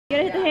You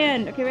gotta hit the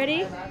hand. Okay,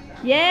 ready?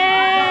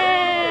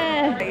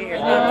 Yeah!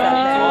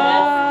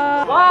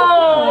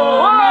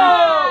 Whoa!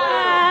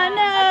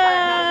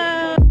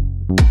 No!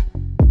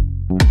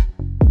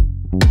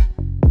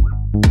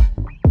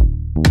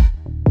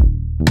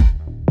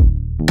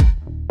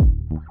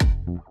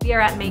 We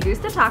are at Me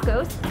Gusta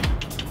Tacos,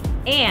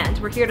 and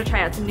we're here to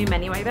try out some new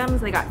menu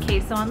items. They got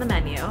queso on the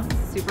menu,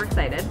 super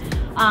excited.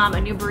 A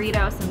new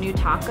burrito, some new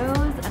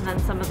tacos, and then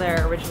some of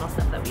their original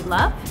stuff that we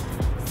love.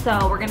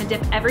 So we're gonna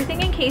dip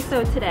everything in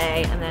queso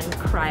today and then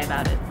cry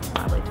about it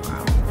probably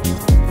tomorrow.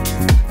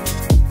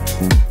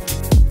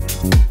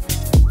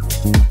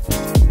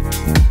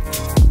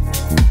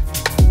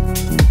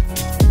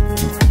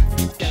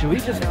 Should we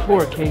just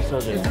pour queso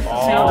just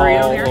all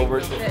over?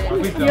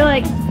 You're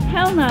like,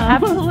 hell no.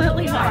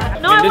 Absolutely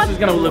not. No, I mean, this is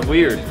gonna look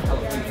weird.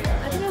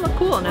 I think it look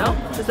cool, no?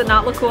 Does it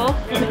not look cool?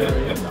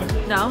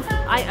 No?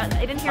 I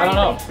didn't hear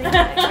anybody say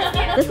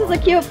that. This is a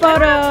cute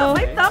photo.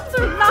 My thumbs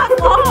are not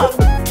long.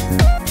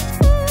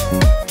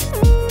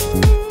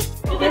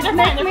 This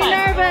makes me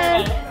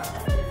nervous.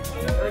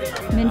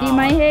 Mindy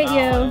might hate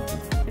you.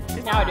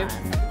 Now I do.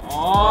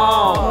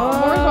 Oh! Oh,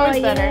 More's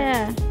always better.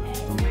 yeah.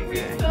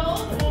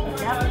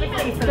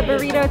 The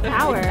burrito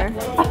tower.